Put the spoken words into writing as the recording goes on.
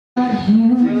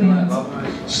funeral.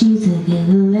 She's a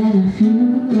giggle at a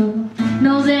funeral.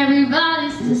 Knows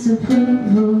everybody's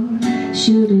disapproval.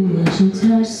 She'll do what she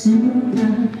touch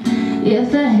sooner.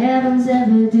 If the heavens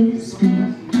ever did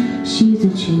speak, she's a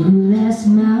true last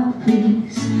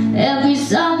mouthpiece. Every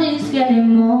Sunday's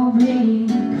getting more bleak.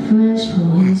 Fresh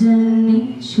poison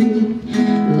each week.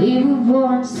 We were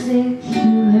born sick,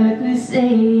 you heard me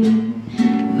say.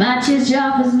 My church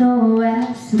offers no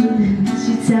absolute.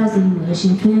 She tells them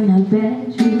worship in her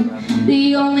bedroom.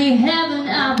 The only heaven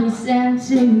I'll be sent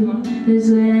to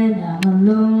is when I'm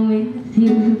alone with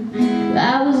you.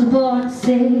 I was born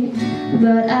sick,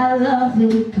 but I love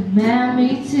it. Command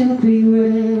me to be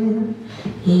well.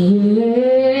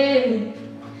 Hey,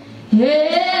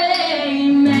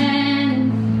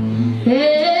 amen,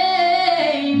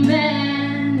 amen,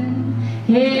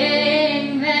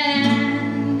 amen.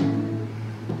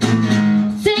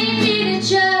 Take me to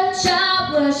church,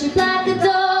 I'll worship like a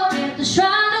dog at the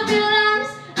shrine of your life.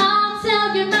 I'll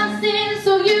tell you my sins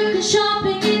so you can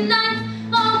sharpen your knife.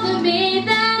 Offer me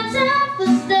that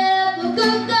deathless step, oh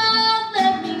good God,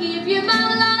 let me give you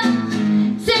my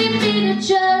life. Take me to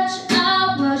church,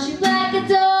 I'll worship like a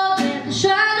dog at the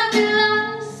shrine of your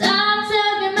life. I'll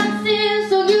tell you my sins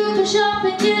so you can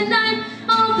sharpen your knife.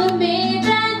 Offer me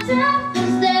that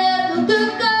deathless step, oh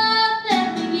good God, let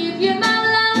me give you my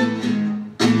life.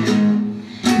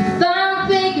 If I'm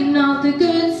thinking of the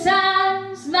good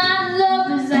times, my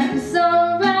love is like a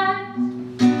sunrise.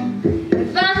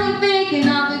 If I'm thinking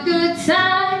of the good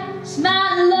times,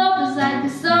 my love is like a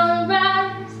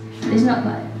sunrise. It's not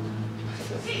bad.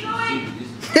 Keep going.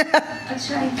 I'll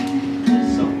try again.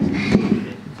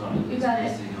 You got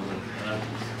it.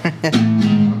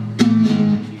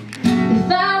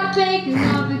 If I'm thinking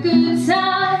of the good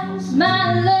times,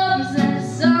 my love is like a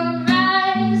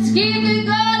sunrise. Keep the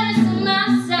goddess on my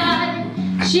side.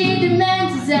 She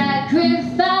demands a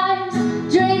sacrifice.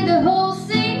 Drain the whole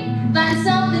scene, find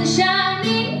something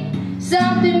shiny,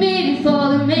 something meaty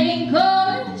for the main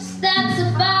course. That's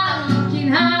a fine-looking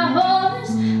high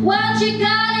horse. What you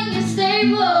got in your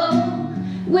stable?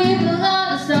 With a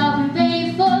lot of stuff and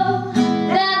faithful.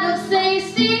 That looks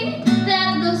tasty,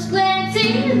 that looks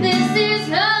plenty. This is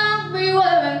hungry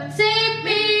work. Take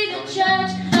me to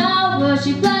church, I'll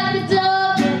worship like a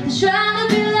dog at the shrine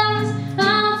of your lies.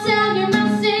 I'll tell you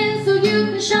my sins so you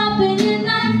can sharpen your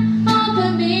knife.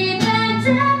 Offer me that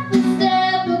deathless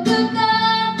step, oh good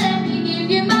God, let me give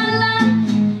you my life.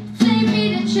 Take me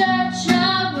to church,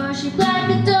 I'll worship like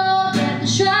a dog at the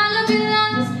shrine of your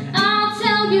lies. I'll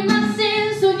tell you my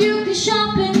sins so you can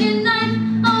sharpen your knife.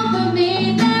 Offer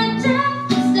me that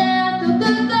deathless step, oh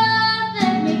good God,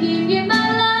 let me give you my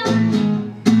life.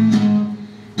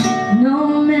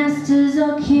 No masters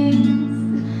or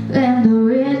kings, when the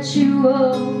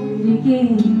ritual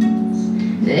begins.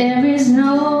 There is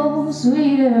no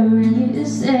sweeter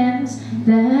innocence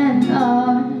than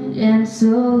art and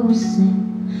soul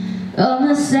sing on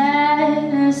the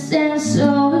sadness and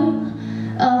sorrow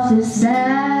of the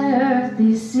sad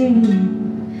earthly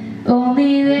scene.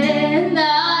 Only then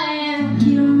I am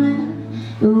human,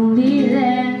 only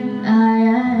then I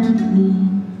am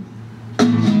clean.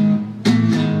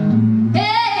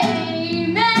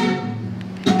 Amen,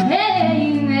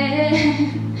 amen,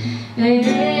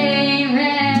 amen,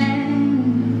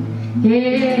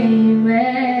 amen.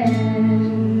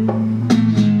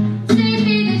 Take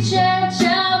me to church,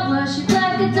 I'll worship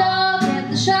like a dog at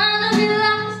the shrine of your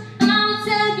lies. I'll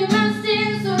tell you my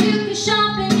sins so you can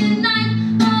sharpen your knife.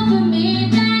 Offer me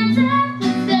that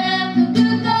deathless step, oh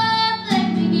good God, let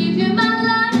me give you my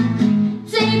life.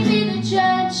 Take me to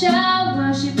church, I'll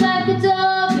worship like a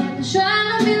dog at the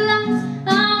shrine of your lies.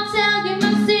 I'll tell you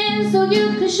my sins so you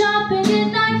can sharpen your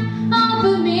knife.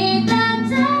 Offer me that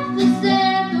deathless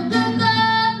step, oh good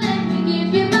God, let me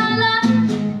give you my life.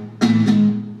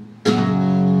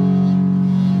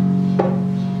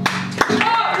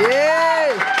 Yay!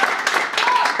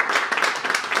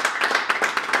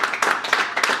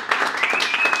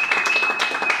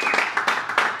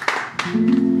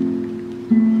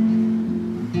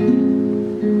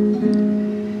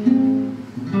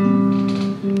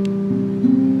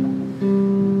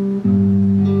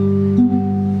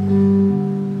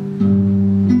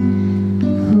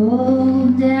 Oh,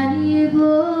 Daddy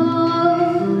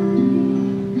boy,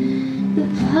 the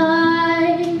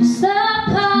pipes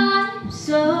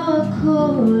are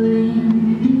calling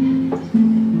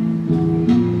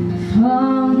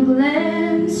from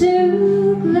glen to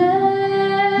glen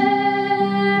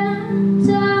and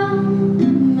down the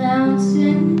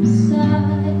mountainside.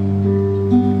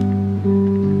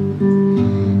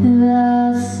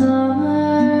 The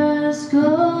summer's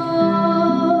gone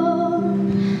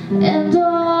and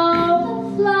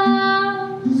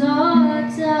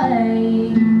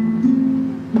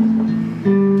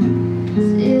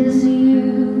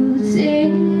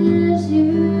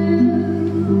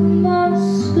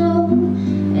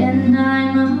and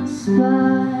I must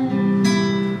buy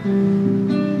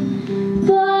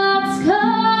what's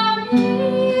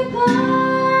coming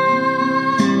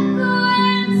back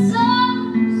when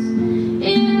summer's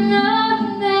in the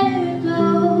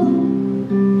meadow.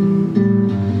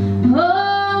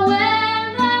 Oh, when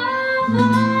the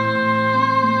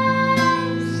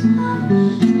vines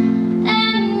hush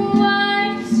and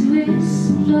whites with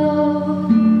snow,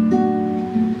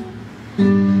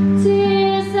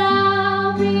 tears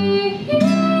I'll be here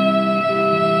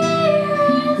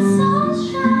in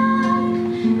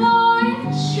sunshine or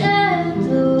in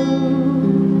shadow.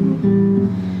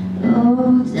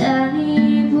 Oh,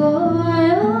 Danny boy,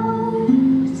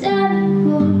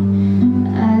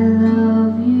 I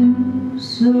love you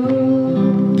so.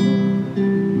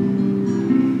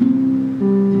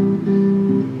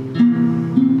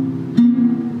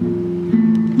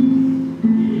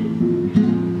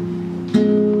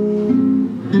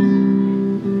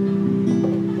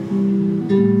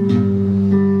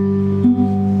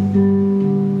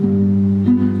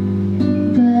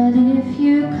 But if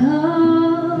you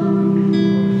come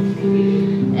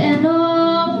and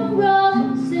all the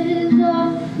roses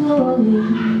are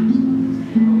falling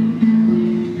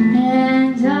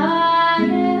and I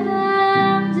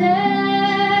am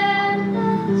dead,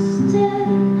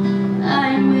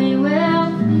 I may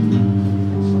well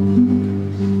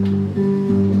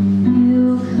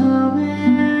you'll come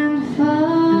and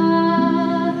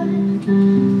find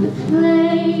the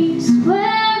place where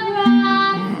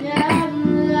I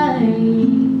am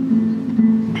lying,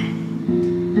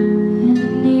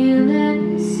 and kneel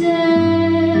and say,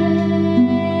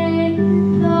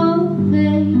 oh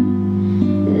babe,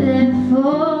 there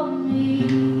for me,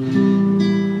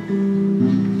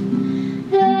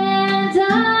 and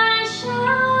I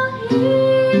shall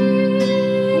hear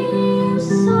you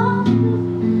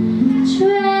softly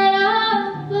tread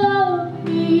above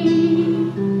me,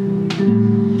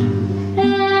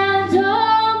 and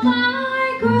all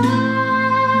my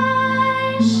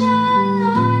cries shall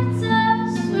light up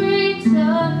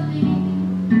sweetly,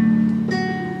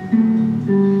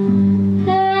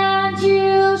 and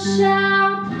you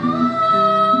shall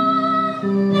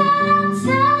come and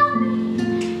tell me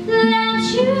that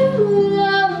you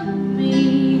love me,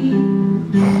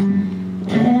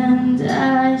 and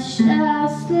I shall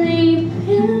sleep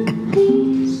in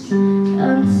peace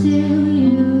until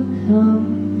you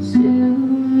come to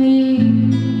me,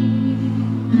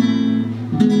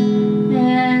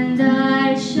 and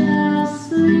I shall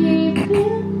sleep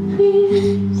in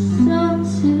peace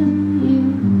until you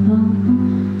come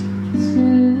to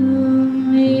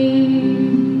me.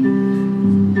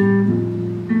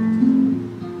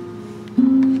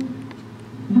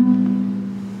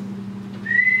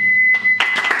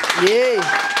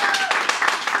 Yay!